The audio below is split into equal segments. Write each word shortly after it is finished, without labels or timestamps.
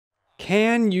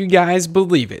Can you guys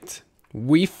believe it?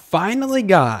 We finally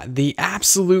got the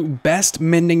absolute best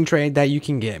mending trade that you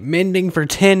can get. Mending for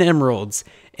 10 emeralds.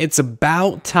 It's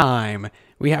about time.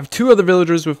 We have two other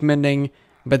villagers with mending,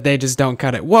 but they just don't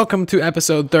cut it. Welcome to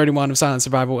episode 31 of Silent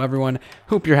Survival, everyone.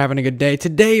 Hope you're having a good day.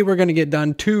 Today, we're going to get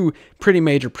done two pretty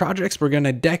major projects. We're going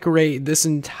to decorate this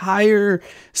entire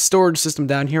storage system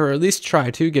down here, or at least try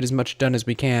to get as much done as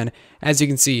we can. As you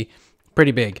can see,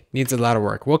 pretty big, needs a lot of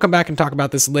work. We'll come back and talk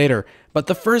about this later, but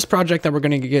the first project that we're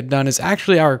going to get done is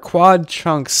actually our quad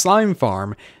chunk slime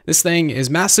farm. This thing is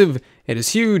massive, it is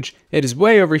huge, it is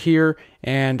way over here,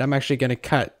 and I'm actually going to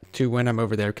cut to when I'm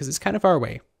over there because it's kind of far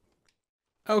away.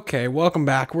 Okay, welcome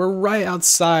back. We're right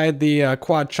outside the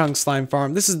quad chunk slime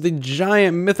farm. This is the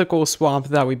giant mythical swamp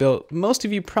that we built. Most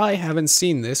of you probably haven't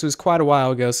seen this. It was quite a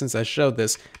while ago since I showed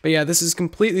this. But yeah, this is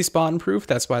completely spawn proof.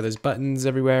 That's why there's buttons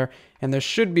everywhere. And there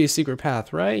should be a secret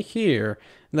path right here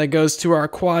that goes to our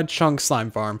quad chunk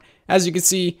slime farm. As you can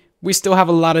see, we still have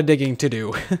a lot of digging to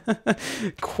do.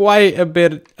 Quite a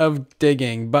bit of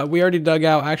digging. But we already dug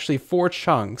out actually 4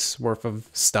 chunks worth of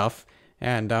stuff.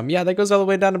 And yeah, that goes all the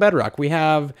way down to bedrock. We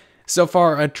have, so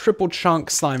far, a triple chunk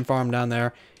slime farm down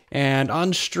there. And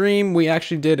on stream, we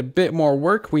actually did a bit more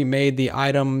work. We made the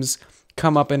items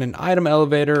come up in an item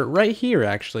elevator right here,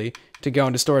 actually, to go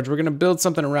into storage. We're going to build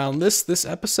something around this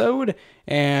episode.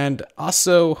 And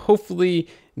also, hopefully,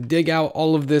 dig out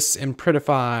all of this and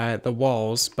prettify the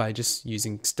walls by just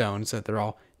using stone so that they're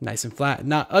all nice and flat,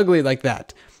 not ugly like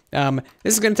that.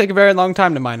 This is going to take a very long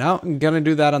time to mine out. I'm going to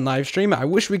do that on live stream. I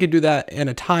wish we could do that in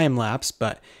a time lapse,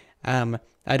 but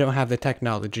I don't have the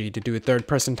technology to do a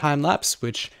third-person time lapse,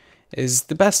 which is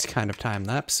the best kind of time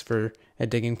lapse for a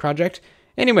digging project.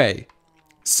 Anyway,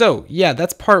 so yeah,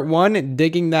 that's part 1,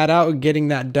 digging that out, getting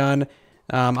that done.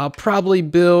 I'll probably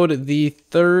build the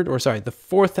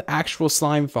fourth actual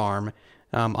slime farm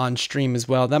on stream as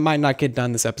well. That might not get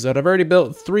done this episode. I've already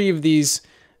built 3 of these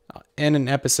in an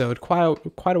episode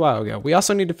quite a while ago. We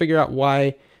also need to figure out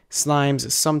why slimes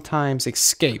sometimes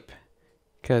escape,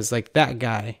 because like that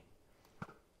guy,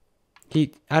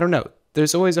 I don't know,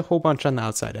 there's always a whole bunch on the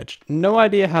outside edge. No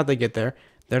idea how they get there.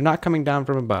 They're not coming down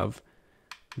from above.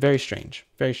 Very strange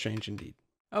indeed.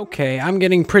 Okay, I'm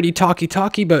getting pretty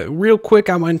talky, but real quick,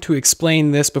 I want to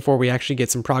explain this before we actually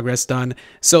get some progress done.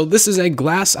 So this is a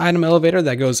glass item elevator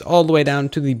that goes all the way down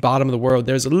to the bottom of the world.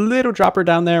 There's a little dropper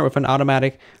down there with an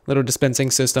automatic little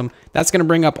dispensing system. That's going to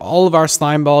bring up all of our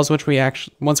slime balls, which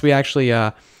once we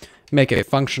actually make it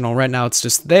functional. Right now, it's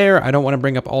just there. I don't want to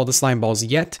bring up all the slime balls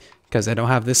yet because I don't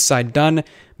have this side done,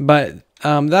 but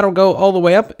that'll go all the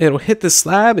way up. It'll hit the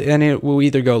slab and it will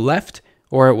either go left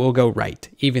or it will go right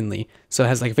evenly. So it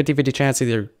has like a 50-50 chance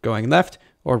either going left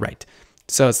or right.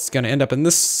 So it's going to end up in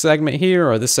this segment here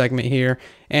or this segment here.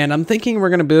 And I'm thinking we're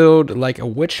going to build like a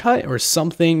witch hut or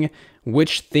something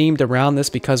witch themed around this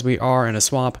because we are in a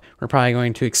swamp. We're probably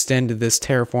going to extend this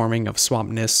terraforming of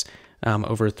swampness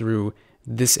over through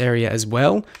this area as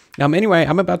well. Anyway,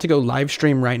 I'm about to go live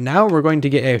stream right now. We're going to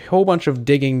get a whole bunch of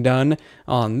digging done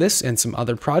on this and some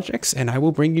other projects, and I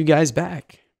will bring you guys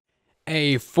back.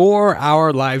 A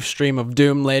 4-hour live stream of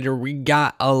doom later, we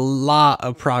got a lot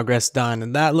of progress done.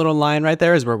 And that little line right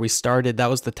there is where we started. That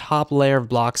was the top layer of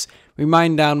blocks. We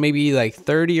mined down maybe like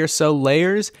 30 or so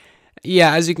layers.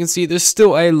 Yeah, as you can see, there's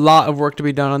still a lot of work to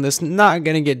be done on this. Not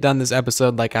going to get done this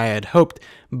episode like I had hoped.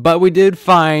 But we did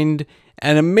find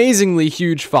an amazingly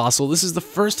huge fossil. This is the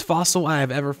first fossil I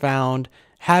have ever found.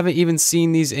 Haven't even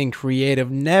seen these in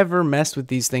creative, never messed with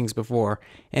these things before,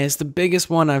 and it's the biggest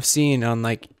one I've seen on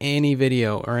like any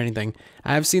video or anything.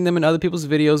 I've seen them in other people's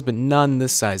videos, but none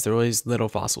this size. They're always little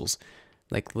fossils,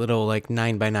 like little like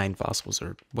 9x9 fossils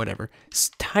or whatever. It's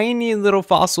tiny little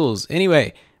fossils.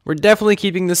 Anyway, we're definitely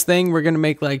keeping this thing. We're gonna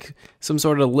make like some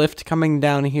sort of lift coming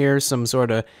down here, some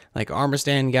sort of like armor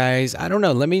stand, guys. I don't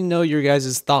know. Let me know your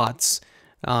guys' thoughts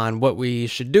on what we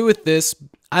should do with this.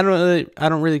 I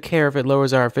don't really care if it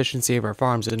lowers our efficiency of our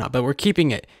farms or not, but we're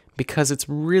keeping it because it's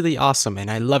really awesome and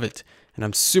I love it. And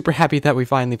I'm super happy that we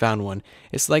finally found one.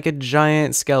 It's like a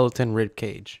giant skeleton rib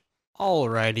cage.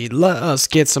 Alrighty, let us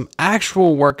get some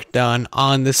actual work done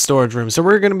on this storage room. So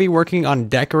we're going to be working on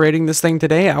decorating this thing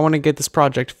today. I want to get this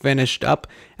project finished up.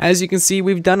 As you can see,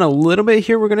 we've done a little bit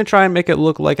here. We're going to try and make it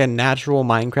look like a natural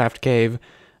Minecraft cave.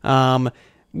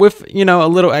 With, you know,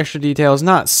 a little extra details,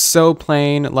 not so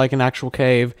plain like an actual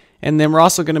cave. And then we're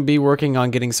also going to be working on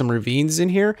getting some ravines in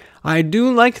here. I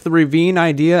do like the ravine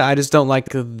idea, I just don't like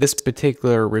this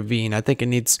particular ravine. I think it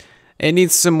needs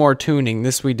some more tuning.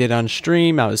 This we did on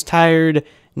stream. I was tired.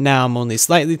 Now I'm only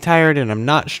slightly tired and I'm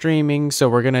not streaming. So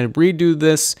we're going to redo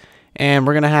this and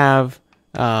we're going to have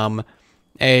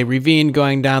a ravine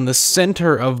going down the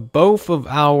center of both of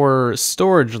our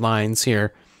storage lines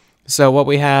here. So what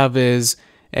we have is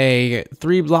a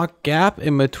 3-block gap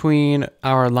in between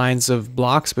our lines of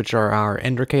blocks, which are our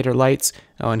indicator lights.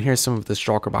 Oh, and here's some of the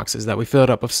shulker boxes that we filled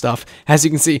up with stuff. As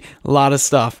you can see, a lot of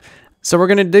stuff. So we're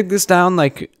going to dig this down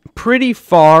like pretty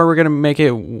far. We're going to make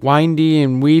it windy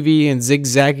and weavy and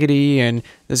zigzaggedy, and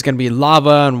there's going to be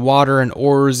lava and water and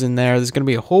ores in there. There's going to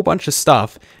be a whole bunch of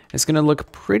stuff. It's going to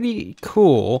look pretty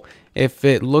cool if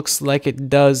it looks like it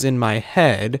does in my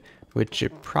head, which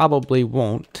it probably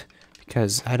won't,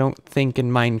 because I don't think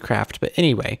in Minecraft. But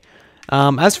anyway,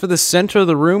 as for the center of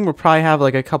the room, we'll probably have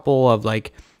like a couple of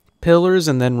like pillars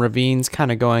and then ravines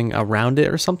kind of going around it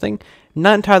or something.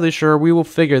 Not entirely sure. We will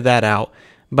figure that out.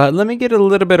 But let me get a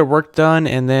little bit of work done,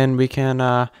 and then we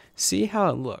can see how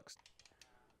it looks.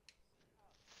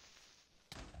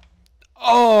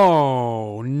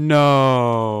 Oh,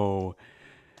 no.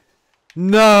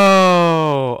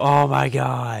 No. Oh, my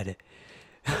God.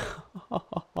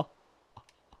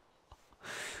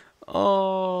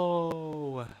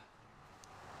 Oh.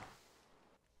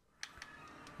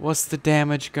 What's the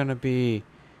damage gonna be?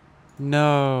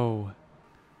 No.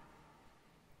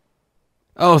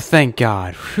 Oh, thank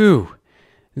God. Whew.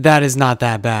 That is not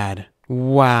that bad.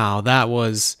 Wow, that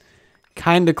was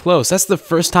kind of close. That's the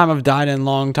first time I've died in a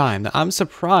long time. I'm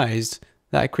surprised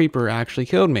that creeper actually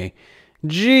killed me.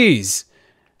 Jeez.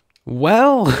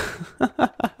 Well,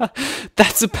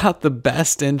 that's about the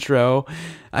best intro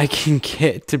I can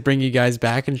get to bring you guys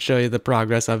back and show you the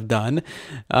progress I've done.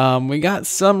 We got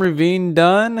some ravine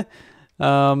done.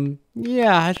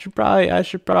 Yeah, I should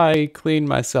probably clean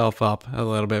myself up a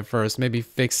little bit first. Maybe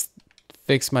fix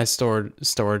my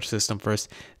storage system first.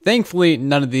 Thankfully,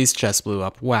 none of these chests blew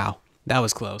up. Wow, that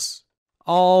was close.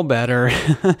 All better.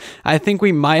 I think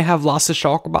we might have lost a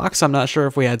shulker box. I'm not sure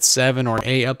if we had 7 or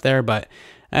 8 up there, but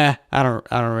I don't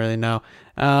really know.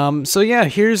 So yeah,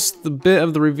 here's the bit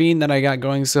of the ravine that I got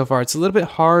going so far. It's a little bit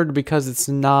hard because it's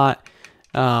not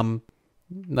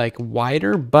like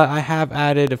wider, but I have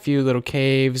added a few little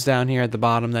caves down here at the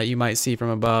bottom that you might see from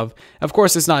above. Of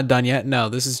course, it's not done yet. No,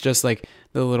 this is just like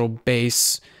the little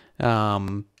base,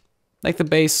 like the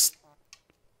base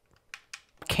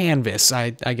canvas, I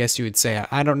guess you would say.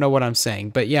 I don't know what I'm saying,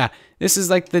 but yeah, this is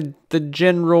like the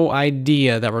general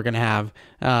idea that we're gonna have.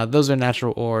 Those are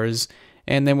natural ores,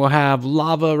 and then we'll have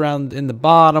lava around in the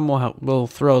bottom. We'll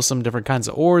throw some different kinds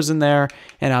of ores in there,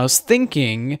 and I was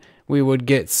thinking we would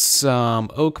get some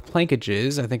oak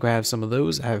plankages. I think I have some of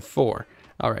those. I have 4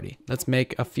 already. Let's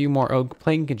make a few more oak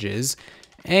plankages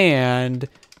and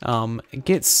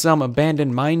get some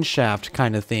abandoned mine shaft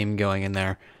kind of theme going in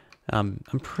there. I'm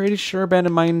pretty sure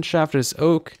abandoned mine shaft is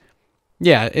oak.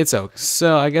 Yeah, it's oak.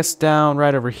 So I guess down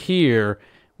right over here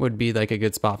would be like a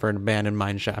good spot for an abandoned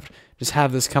mine shaft. Just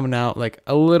have this coming out like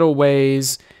a little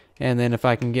ways, and then if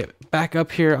I can get back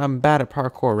up here, I'm bad at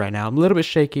parkour right now. I'm a little bit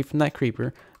shaky from that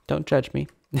creeper. Don't judge me.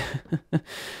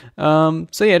 So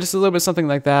yeah, just a little bit something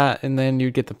like that, and then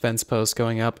you'd get the fence post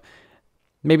going up.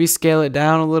 Maybe scale it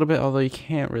down a little bit, although you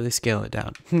can't really scale it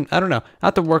down. I don't know. I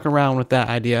have to work around with that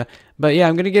idea. But yeah,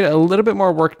 I'm going to get a little bit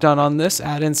more work done on this,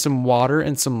 add in some water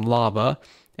and some lava,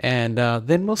 and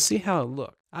then we'll see how it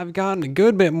looks. I've gotten a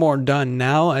good bit more done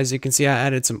now. As you can see, I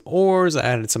added some ores, I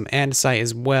added some andesite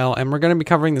as well, and we're going to be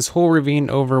covering this whole ravine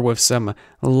over with some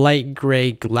light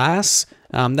gray glass.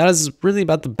 That is really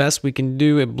about the best we can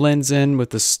do. It blends in with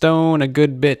the stone a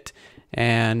good bit,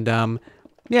 and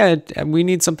yeah, we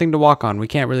need something to walk on. We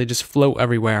can't really just float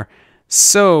everywhere.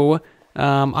 So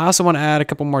I also want to add a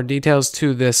couple more details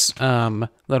to this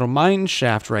little mine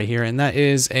shaft right here, and that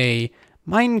is a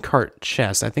minecart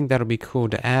chest. I think that'll be cool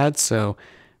to add, so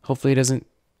hopefully it doesn't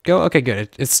go. Okay, good.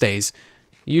 It stays.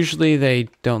 Usually they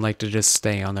don't like to just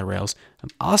stay on the rails.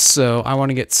 Also, I want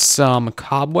to get some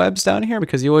cobwebs down here,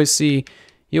 because you always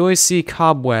see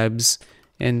cobwebs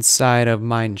inside of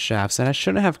mine shafts, and I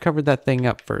shouldn't have covered that thing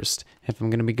up first if I'm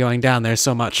going to be going down there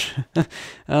so much.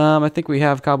 I think we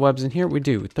have cobwebs in here. We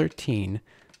do. 13.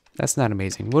 That's not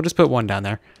amazing. We'll just put 1 down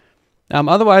there.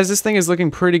 Otherwise, this thing is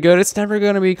looking pretty good. It's never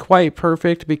going to be quite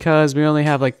perfect because we only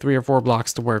have like 3 or 4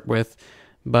 blocks to work with,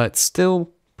 but still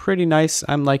pretty nice.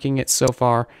 I'm liking it so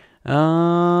far.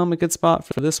 A good spot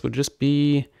for this would just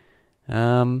be,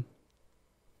 let's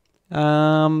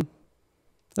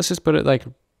just put it like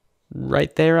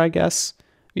right there, I guess.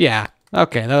 Yeah.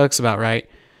 Okay, that looks about right.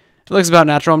 It looks about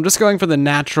natural. I'm just going for the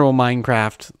natural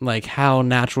Minecraft, like how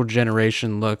natural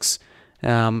generation looks.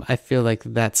 I feel like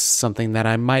that's something that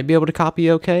I might be able to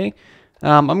copy okay.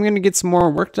 I'm going to get some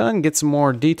more work done, get some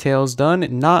more details done,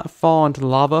 and not fall into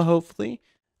lava, hopefully.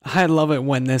 I love it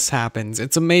when this happens.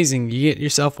 It's amazing. You get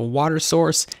yourself a water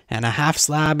source and a half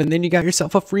slab, and then you got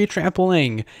yourself a free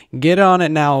trampoline. Get on it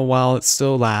now while it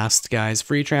still lasts, guys.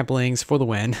 Free trampolines for the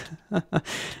win.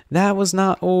 That was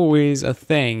not always a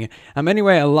thing.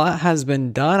 Anyway, a lot has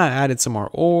been done. I added some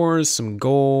more ores, some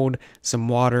gold, some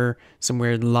water, some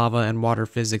weird lava and water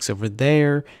physics over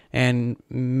there, and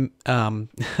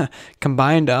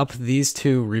combined up these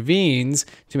two ravines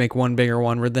to make one bigger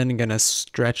one. We're then going to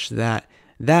stretch that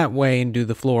way and do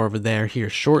the floor over there here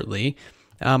shortly.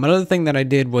 Another thing that I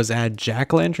did was add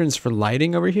jack-o'-lanterns for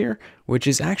lighting over here, which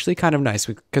is actually kind of nice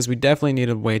because we definitely need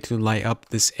a way to light up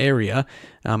this area.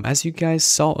 As you guys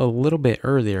saw a little bit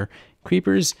earlier,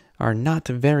 creepers are not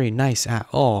very nice at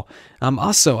all.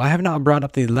 Also, I have not brought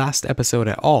up the last episode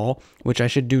at all, which I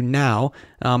should do now.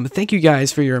 Thank you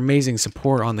guys for your amazing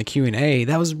support on the Q&A.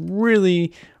 That was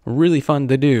really, really fun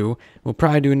to do. We'll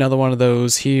probably do another one of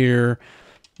those here.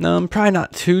 Probably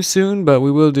not too soon, but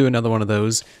we will do another one of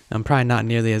those. Probably not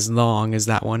nearly as long as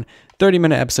that one.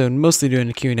 30-minute episode, mostly doing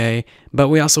a Q&A, but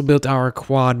we also built our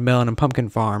quad melon and pumpkin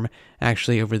farm,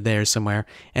 actually over there somewhere.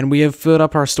 And we have filled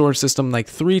up our storage system like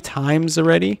 3 times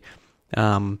already.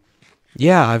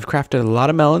 Yeah, I've crafted a lot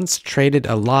of melons, traded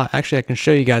a lot. Actually, I can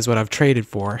show you guys what I've traded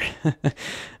for.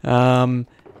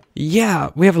 Yeah,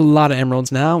 we have a lot of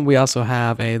emeralds now. We also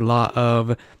have a lot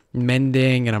of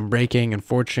mending and unbreaking and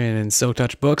fortune and silk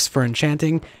touch books for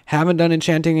enchanting. Haven't done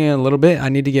enchanting in a little bit. I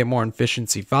need to get more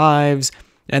efficiency 5s,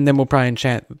 and then we'll probably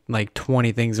enchant like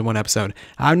 20 things in one episode.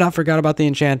 I've not forgot about the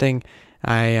enchanting.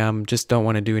 I just don't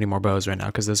want to do any more bows right now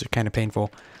because those are kind of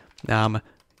painful.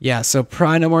 Yeah, so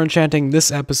probably no more enchanting this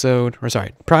episode, or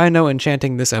sorry, probably no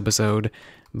enchanting this episode,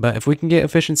 but if we can get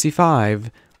efficiency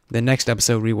 5, the next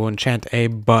episode we will enchant a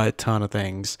butt ton of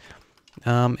things.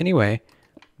 Anyway,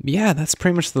 yeah, that's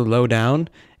pretty much the lowdown.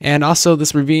 And also,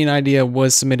 this ravine idea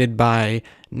was submitted by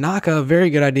Naka. Very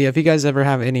good idea. If you guys ever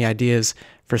have any ideas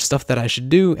for stuff that I should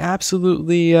do,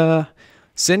 absolutely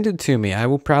send it to me. I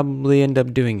will probably end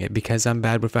up doing it because I'm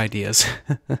bad with ideas.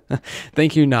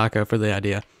 Thank you, Naka, for the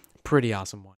idea. Pretty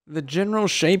awesome one. The general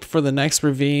shape for the next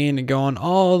ravine going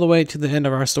all the way to the end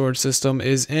of our storage system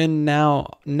is in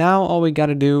now. Now all we got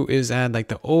to do is add like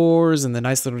the ores and the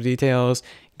nice little details,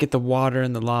 get the water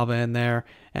and the lava in there,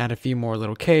 add a few more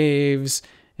little caves,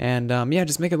 and yeah,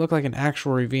 just make it look like an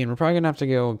actual ravine. We're probably gonna have to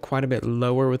go quite a bit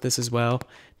lower with this as well,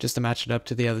 just to match it up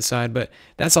to the other side, but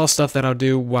that's all stuff that I'll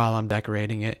do while I'm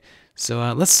decorating it.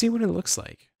 So let's see what it looks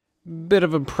like. Bit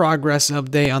of a progress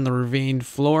update on the ravine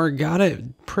floor. Got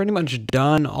it pretty much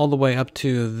done all the way up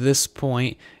to this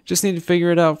point. Just need to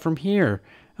figure it out from here.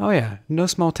 Oh yeah, no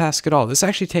small task at all. This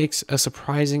actually takes a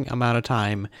surprising amount of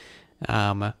time.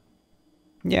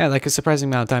 Yeah, like a surprising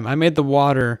amount of time. I made the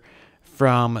water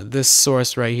from this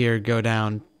source right here go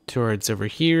down towards over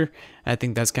here. I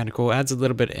think that's kind of cool. Adds a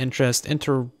little bit of interest,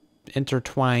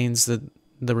 intertwines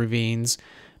the ravines.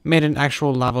 Made an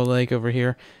actual lava lake over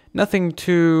here. Nothing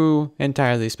too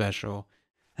entirely special.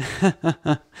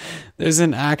 There's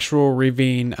an actual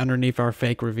ravine underneath our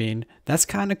fake ravine. That's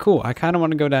kind of cool. I kind of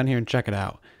want to go down here and check it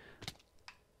out.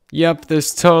 Yep,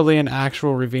 there's totally an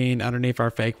actual ravine underneath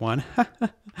our fake one.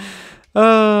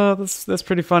 That's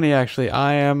pretty funny actually.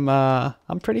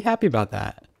 I'm pretty happy about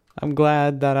that. I'm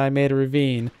glad that I made a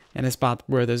ravine in a spot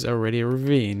where there's already a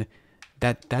ravine.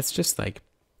 That's just like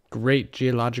great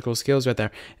geological skills right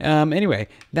there. Anyway,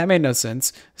 that made no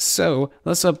sense. So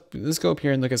let's go up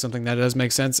here and look at something that does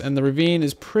make sense. And the ravine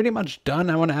is pretty much done.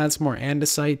 I want to add some more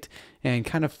andesite and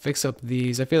kind of fix up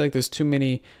these. I feel like there's too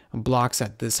many blocks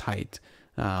at this height.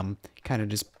 Kind of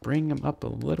just bring them up a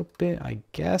little bit, I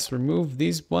guess. Remove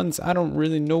these ones. I don't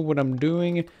really know what I'm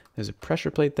doing. There's a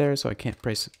pressure plate there, so I can't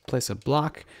place a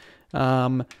block.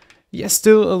 Yeah,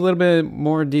 still a little bit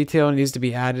more detail needs to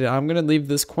be added. I'm going to leave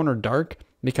this corner dark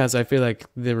because I feel like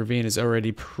the ravine is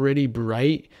already pretty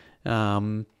bright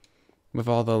with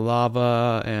all the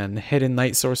lava and hidden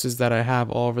light sources that I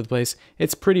have all over the place.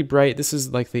 It's pretty bright. This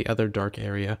is like the other dark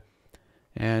area.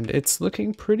 And it's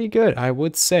looking pretty good, I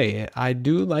would say. I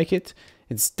do like it.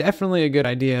 It's definitely a good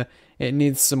idea. It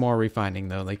needs some more refining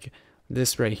though. Like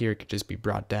this right here could just be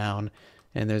brought down.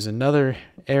 And there's another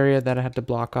area that I had to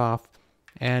block off.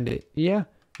 And yeah,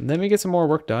 let me get some more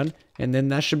work done. And then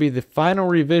that should be the final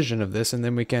revision of this. And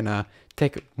then we can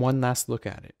take one last look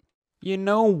at it. You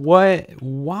know what?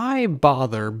 Why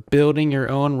bother building your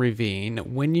own ravine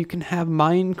when you can have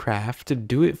Minecraft to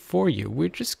do it for you? We're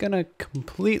just gonna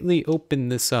completely open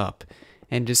this up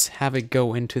and just have it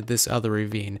go into this other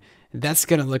ravine. That's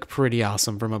gonna look pretty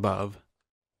awesome from above.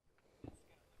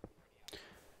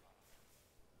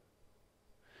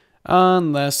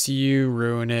 Unless you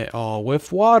ruin it all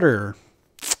with water.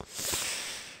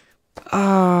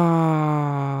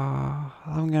 I'm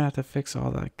gonna have to fix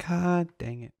all that. God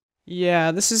dang it.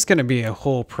 Yeah, this is gonna be a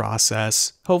whole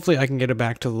process. Hopefully I can get it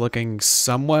back to looking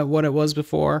somewhat what it was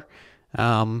before.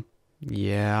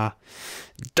 Yeah.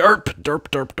 Derp, derp,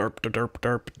 derp, derp, derp,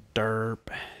 derp, derp.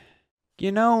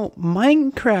 You know,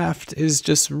 Minecraft is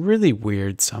just really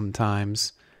weird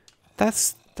sometimes.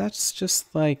 That's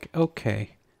just like,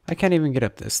 okay. I can't even get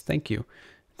up this. Thank you.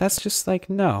 That's just like,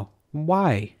 no.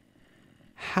 Why?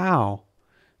 How?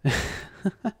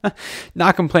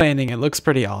 Not complaining. It looks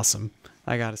pretty awesome,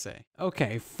 I gotta say.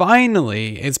 Okay,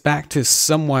 finally, it's back to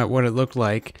somewhat what it looked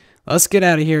like. Let's get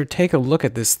out of here, take a look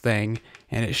at this thing,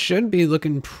 and it should be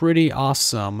looking pretty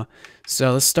awesome.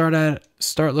 So let's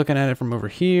start looking at it from over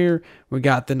here. We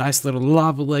got the nice little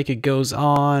lava lake it goes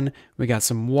on. We got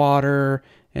some water,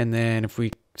 and then if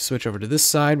we switch over to this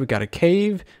side, we got a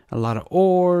cave, a lot of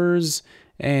ores,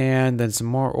 and then some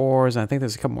more ores, and I think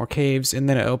there's a couple more caves, and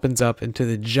then it opens up into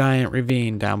the giant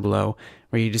ravine down below,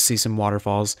 where you just see some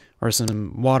waterfalls, or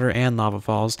some water and lava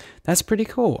falls. That's pretty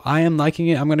cool. I am liking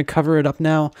it. I'm going to cover it up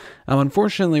now.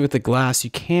 Unfortunately, with the glass,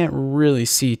 you can't really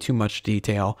see too much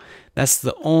detail. That's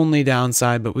the only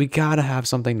downside, but we gotta have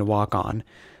something to walk on.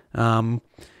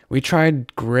 We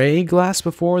tried gray glass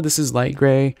before. This is light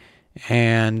gray,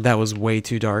 and that was way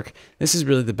too dark. This is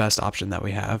really the best option that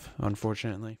we have,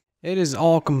 unfortunately. It is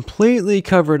all completely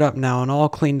covered up now and all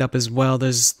cleaned up as well.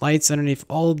 There's lights underneath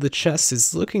all of the chests.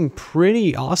 It's looking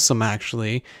pretty awesome,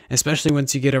 actually, especially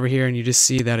once you get over here and you just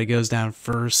see that it goes down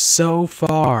for so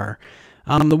far.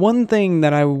 The one thing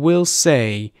that I will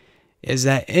say is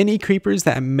that any creepers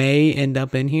that may end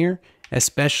up in here,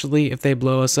 especially if they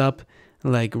blow us up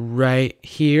like right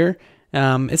here,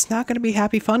 it's not going to be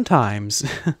happy fun times.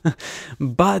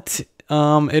 But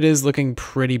it is looking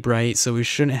pretty bright, so we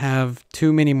shouldn't have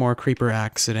too many more creeper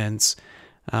accidents.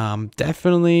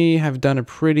 Definitely have done a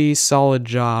pretty solid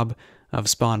job of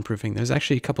spawn proofing. There's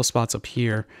actually a couple spots up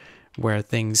here where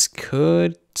things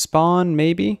could spawn,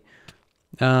 maybe.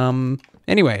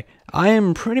 Anyway, I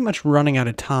am pretty much running out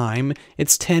of time.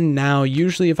 It's 10 now.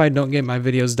 Usually if I don't get my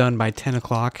videos done by 10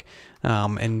 o'clock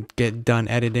and get done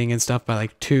editing and stuff by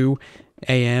like 2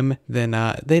 a.m., then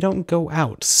they don't go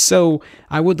out. So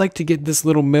I would like to get this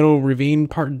little middle ravine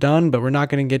part done, but we're not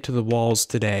going to get to the walls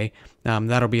today.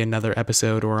 That'll be another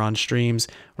episode or on streams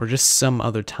or just some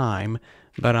other time.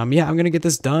 But yeah, I'm going to get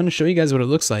this done, show you guys what it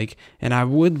looks like, and I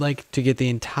would like to get the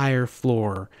entire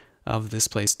floor of this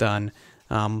place done.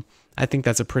 I think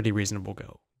that's a pretty reasonable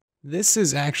goal. This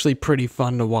is actually pretty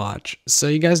fun to watch. So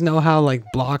you guys know how like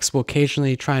blocks will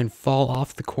occasionally try and fall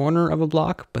off the corner of a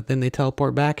block, but then they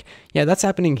teleport back? Yeah, that's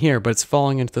happening here, but it's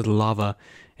falling into the lava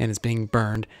and it's being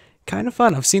burned. Kind of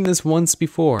fun. I've seen this once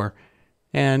before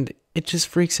and it just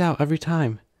freaks out every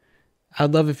time.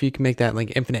 I'd love if you can make that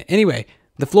like infinite. Anyway,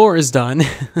 the floor is done.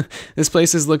 This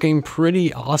place is looking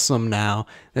pretty awesome now.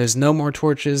 There's no more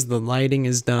torches. The lighting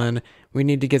is done. We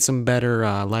need to get some better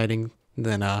lighting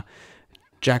than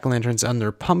jack-o'-lanterns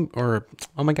under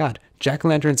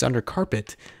jack-o'-lanterns under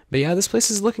carpet. But yeah, this place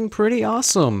is looking pretty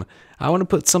awesome. I want to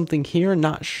put something here,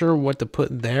 not sure what to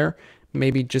put there.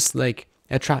 Maybe just like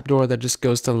a trapdoor that just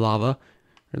goes to lava,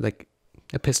 or like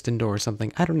a piston door or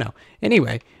something. I don't know.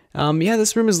 Anyway, yeah,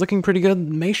 this room is looking pretty good.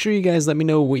 Make sure you guys let me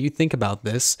know what you think about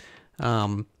this.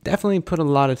 Definitely put a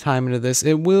lot of time into this.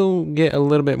 It will get a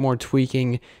little bit more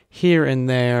tweaking here and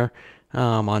there.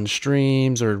 On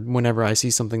streams or whenever I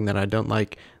see something that I don't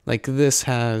like this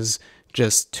has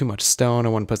just too much stone. I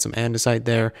want to put some andesite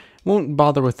there. Won't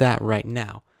bother with that right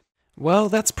now. Well,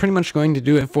 that's pretty much going to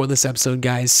do it for this episode,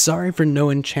 guys. Sorry for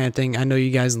no enchanting. I know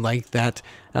you guys like that.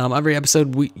 Every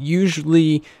episode, we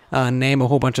usually name a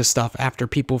whole bunch of stuff after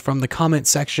people from the comment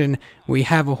section. We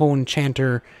have a whole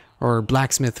enchanter or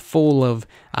blacksmith full of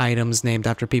items named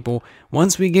after people.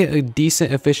 Once we get a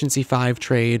decent efficiency 5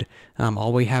 trade,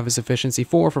 all we have is efficiency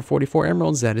 4 for 44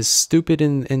 emeralds. That is stupid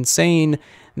and insane.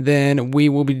 Then we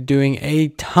will be doing a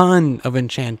ton of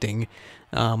enchanting.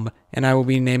 And I will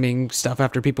be naming stuff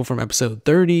after people from episode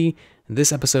 30,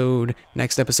 this episode,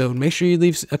 next episode. Make sure you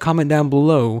leave a comment down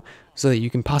below so that you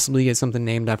can possibly get something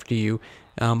named after you.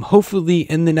 Hopefully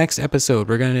in the next episode,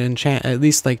 we're going to enchant at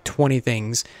least like 20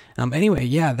 things. Anyway,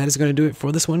 yeah, that is going to do it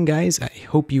for this one, guys. I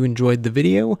hope you enjoyed the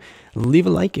video. Leave a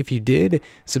like if you did.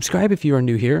 Subscribe if you are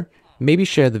new here. Maybe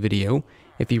share the video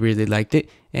if you really liked it.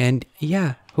 And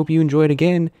yeah, hope you enjoyed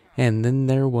again. And then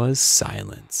there was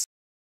silence.